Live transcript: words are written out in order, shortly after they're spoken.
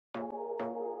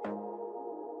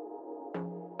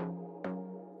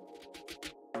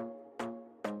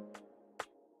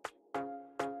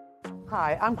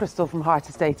Hi, I'm Crystal from HAART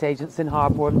Estate Agents in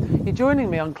Harborne. You're joining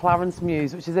me on Clarence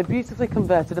Mews, which is a beautifully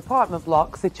converted apartment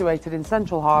block situated in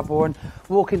central Harborne,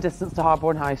 walking distance to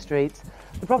Harborne High Street.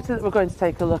 The property that we're going to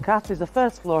take a look at is a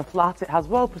first floor flat. It has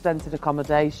well presented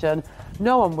accommodation,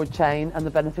 no onward chain and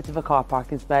the benefit of a car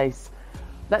parking space.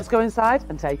 Let's go inside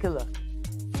and take a look.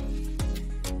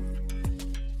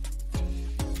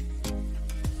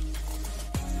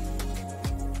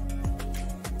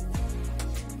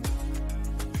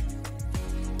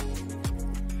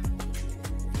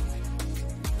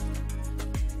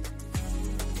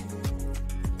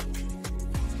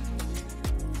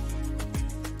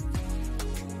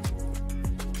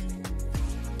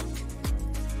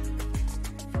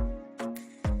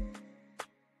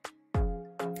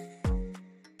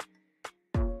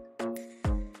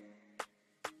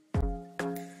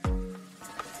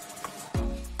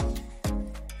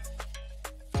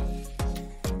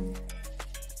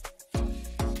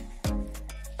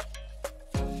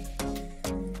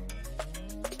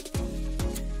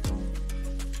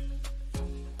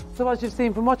 So as you've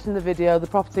seen from watching the video, the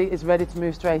property is ready to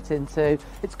move straight into.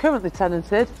 It's currently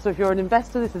tenanted, so if you're an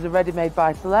investor, this is a ready-made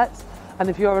buy-to-let,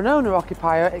 and if you're an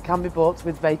owner-occupier, it can be bought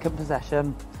with vacant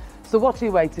possession. So what are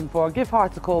you waiting for? Give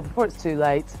HAART a call before it's too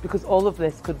late, because all of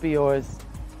this could be yours.